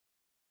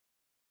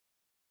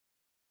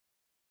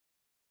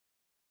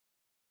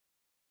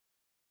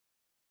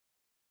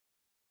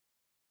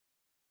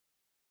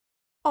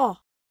O.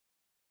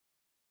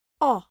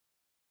 O.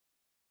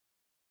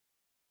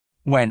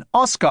 When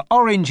Oscar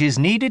Orange is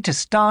needed to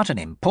start an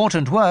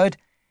important word,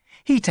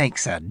 he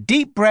takes a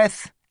deep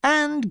breath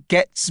and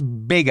gets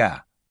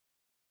bigger.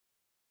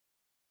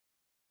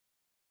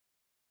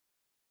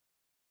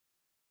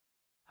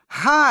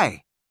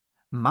 Hi,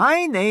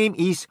 my name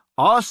is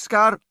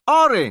Oscar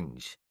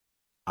Orange.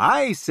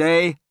 I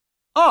say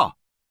O.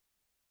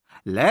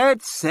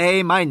 Let's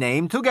say my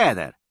name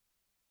together.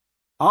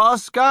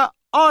 Oscar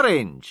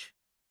Orange.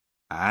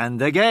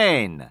 And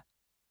again.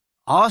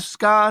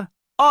 Oscar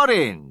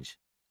Orange.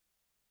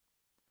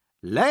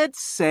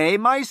 Let's say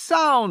my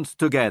sounds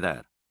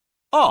together.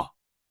 O.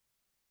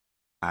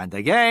 And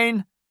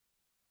again.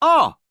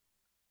 O.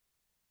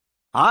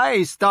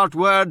 I start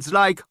words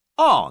like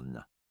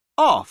on,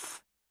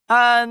 off,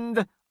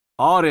 and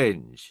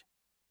orange.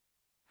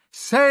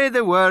 Say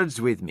the words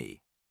with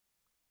me.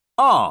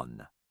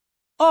 On,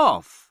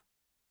 off,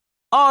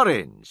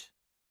 orange.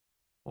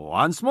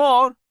 Once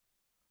more.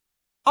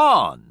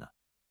 On,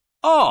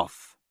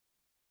 off,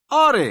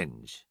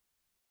 orange.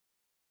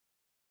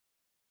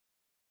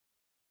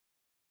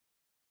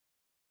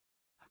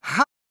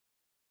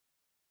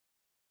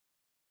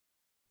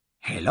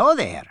 Hello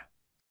there.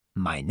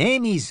 My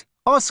name is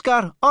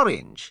Oscar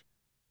Orange.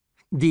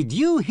 Did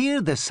you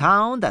hear the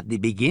sound at the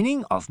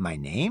beginning of my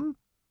name?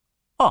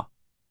 O,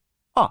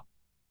 O,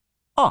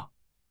 O.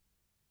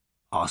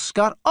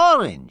 Oscar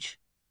Orange.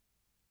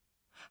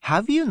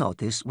 Have you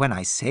noticed when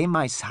I say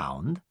my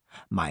sound,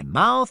 my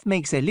mouth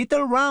makes a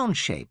little round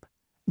shape,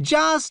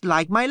 just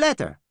like my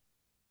letter?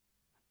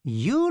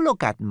 You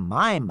look at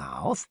my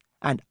mouth,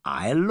 and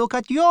I'll look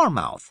at your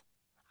mouth.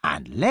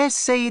 And let's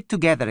say it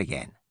together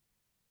again.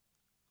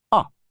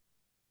 O,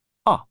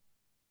 O,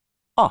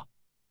 O.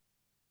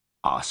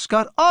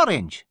 Oscar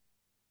Orange.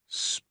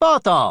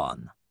 Spot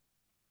on.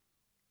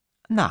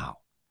 Now,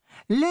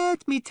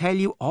 let me tell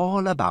you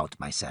all about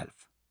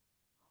myself.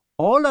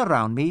 All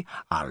around me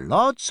are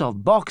lots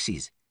of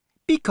boxes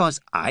because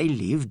I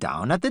live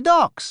down at the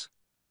docks.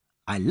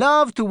 I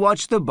love to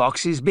watch the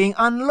boxes being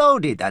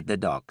unloaded at the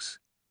docks.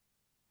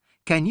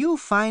 Can you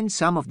find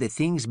some of the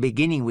things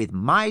beginning with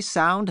my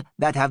sound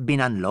that have been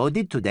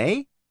unloaded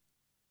today?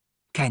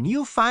 Can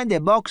you find a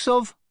box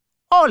of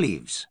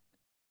olives?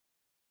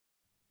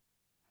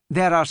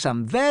 There are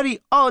some very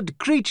odd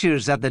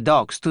creatures at the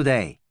docks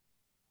today.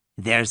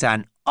 There's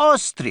an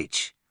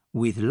ostrich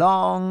with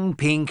long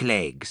pink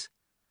legs,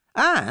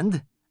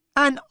 and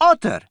an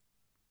otter.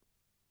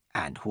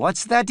 And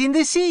what's that in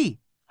the sea?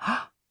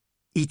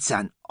 It's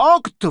an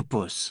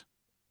octopus.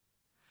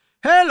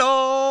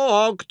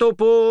 Hello,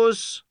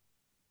 octopus.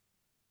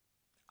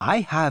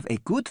 I have a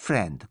good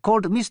friend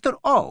called Mr.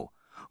 O,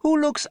 who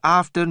looks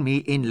after me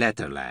in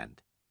Letterland.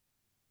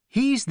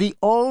 He's the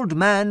old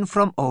man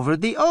from over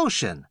the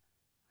ocean.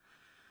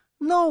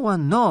 No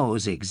one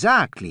knows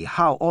exactly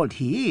how old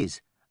he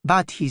is,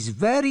 but he's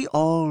very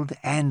old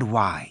and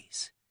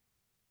wise.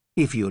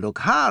 If you look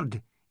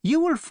hard, you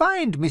will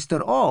find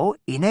Mr. O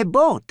in a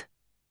boat.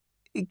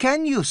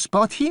 Can you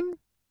spot him?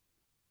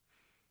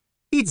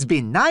 It's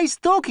been nice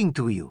talking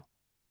to you.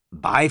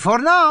 Bye for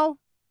now.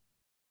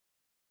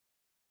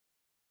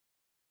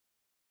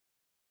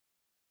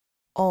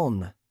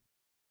 On,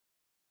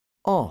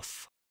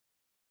 off,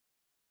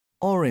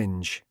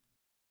 orange.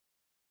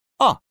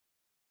 O.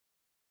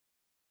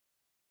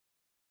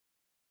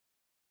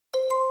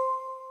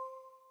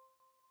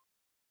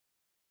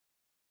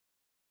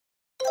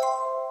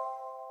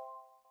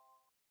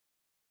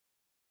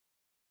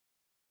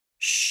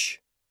 Sh.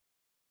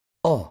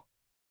 O.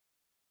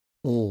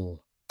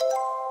 All.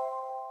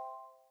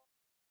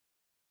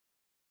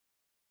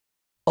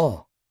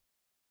 O.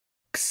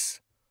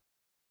 X.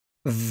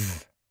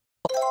 V.